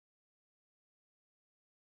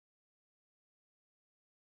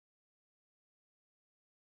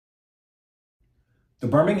The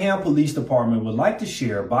Birmingham Police Department would like to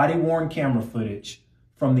share body-worn camera footage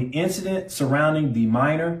from the incident surrounding the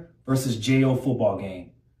Minor versus JO football game,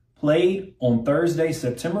 played on Thursday,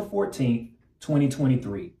 September 14,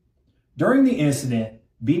 2023. During the incident,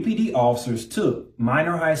 BPD officers took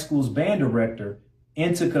Minor High School's band director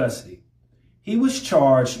into custody. He was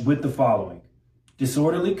charged with the following: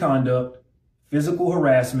 disorderly conduct, physical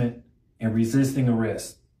harassment, and resisting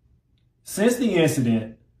arrest. Since the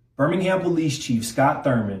incident, Birmingham Police Chief Scott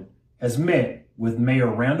Thurman has met with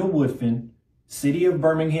Mayor Randall Woodfin, City of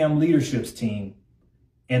Birmingham leadership's team,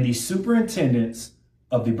 and the superintendents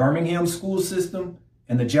of the Birmingham school system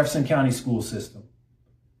and the Jefferson County school system.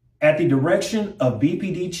 At the direction of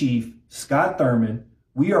BPD Chief Scott Thurman,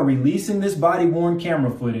 we are releasing this body-worn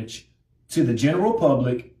camera footage to the general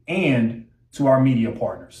public and to our media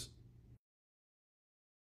partners.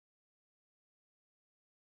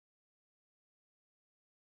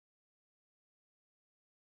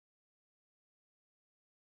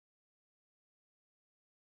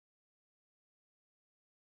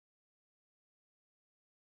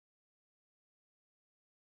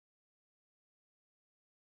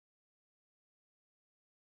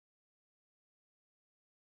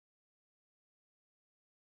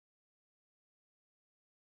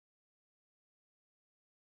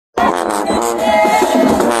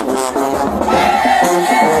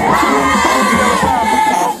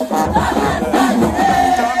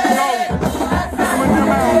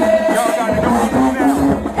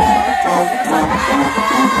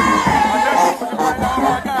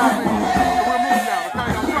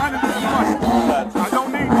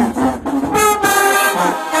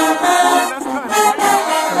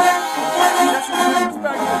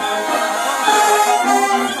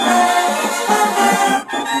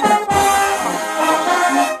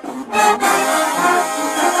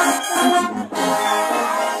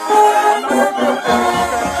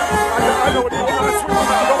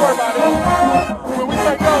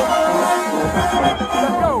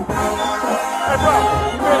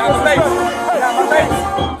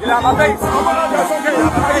 Get out my face. That's okay.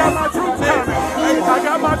 I got my troops coming. I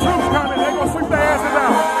got my troops coming. They're going to sweep their asses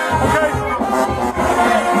out. Okay?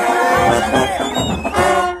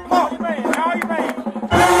 Come on, you man. How you man?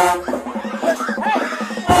 Hey.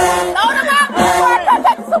 Load him up before I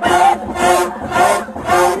contact the superintendent.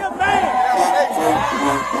 Be a man.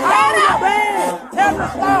 Hold up. Tell him to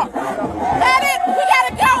stop. Cut it. We got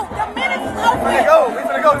to go. The minute is over. We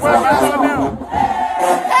finna go. Cut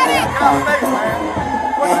it. Get out my face, man.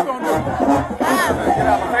 What you gonna do? Get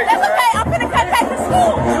out my face. That's okay. I'm finna cut back to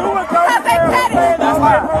school. You would go cut back to it. That's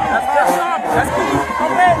fine. That's cool.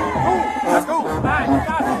 Okay. Cool. That's cool. All right. You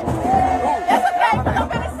got it. Cool. That's okay. I'm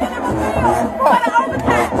finna send him a bill for the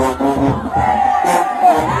overtime.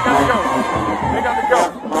 They got to go. They got to go.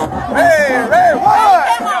 Hey, hey, 1,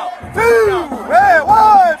 2. Hey,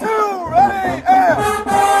 1, 2. Ready, and.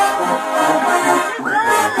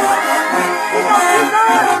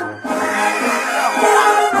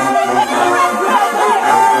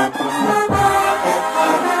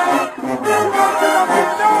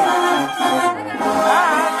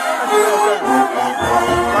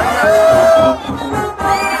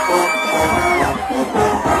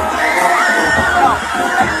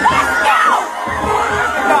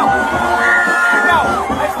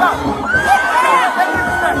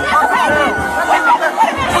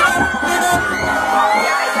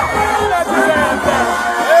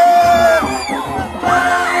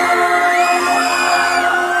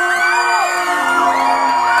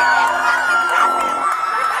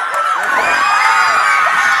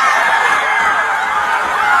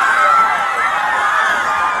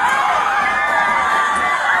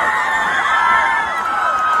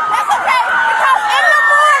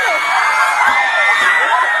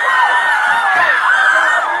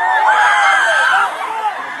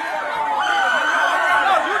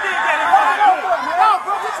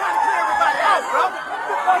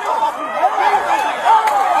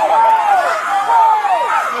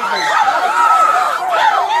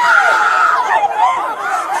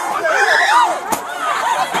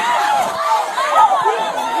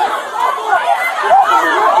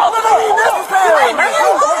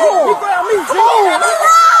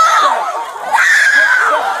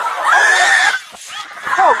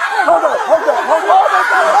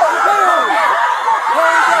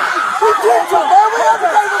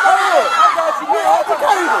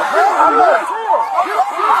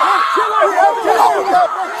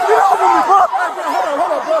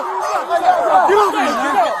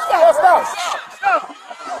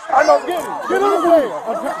 I know, get him. Get him away.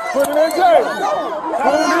 Put him in jail.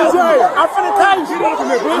 Put him in jail. I'm finna tell you. Get him from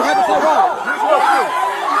there, bitch.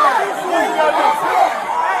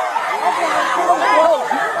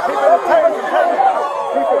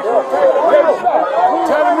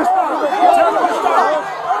 Tell him to stop. Tell him to stop.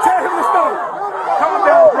 Tell him to stop. Calm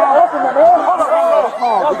down, bro. Hold on.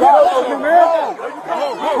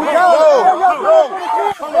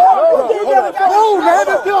 Move, man.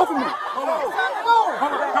 Just get off of me.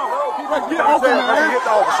 Get off of me, man. He hit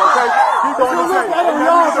the officer, okay? He's going to jail.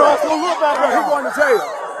 He's going to jail.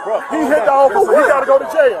 He hit the officer. He got to go to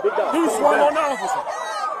jail. He swung on the officer.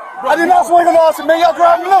 I did not swing on the officer, man. Y'all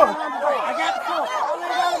driving alone. I got the car.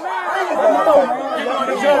 He's going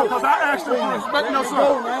to jail because I asked him to respect no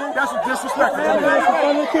son. That's disrespectful to me. That's in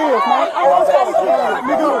front of the kids, man. Let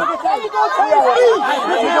me go. How you going to chase me?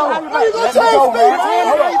 Let me go. How you going to chase me?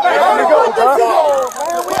 Let me go,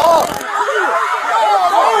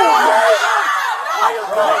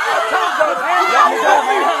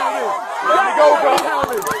 bro. Let me go,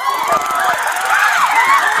 bro.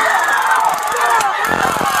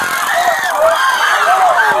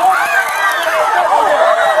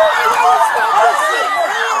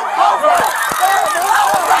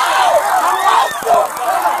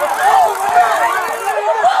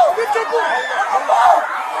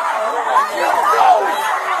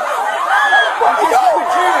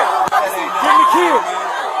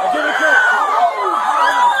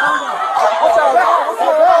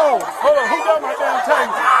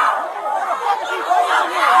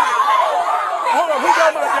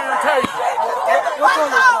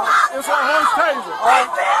 It's on his taser.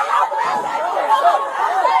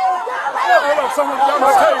 Hold up, someone got my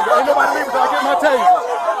taser. Ain't nobody leaving until I get my taser.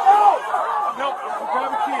 Nope, I'm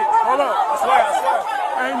grabbing kids. Hold up. I swear.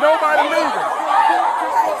 Ain't nobody leaving.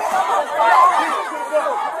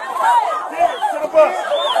 Kids, to the bus.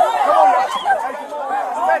 Come on, y'all.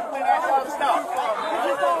 Respectfully, that's y'all to stop.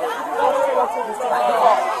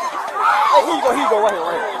 Hey, here you go, right here.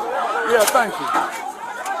 Yeah, thank you.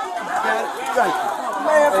 Thank you.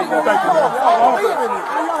 Man, thank you, man.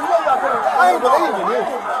 I ain't believing this.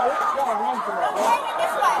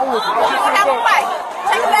 Have a fight.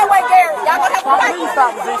 Take it that way, Gary. Y'all gonna have a fight. Please stop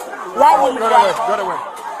position. Right when you go that way. Go that way.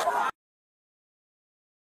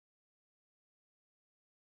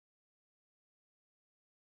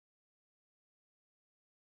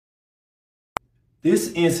 This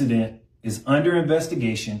incident is under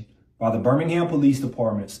investigation by the Birmingham Police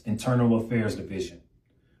Department's Internal Affairs Division.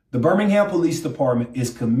 The Birmingham Police Department is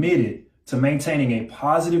committed to maintaining a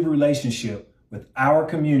positive relationship with our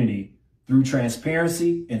community through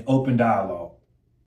transparency and open dialogue.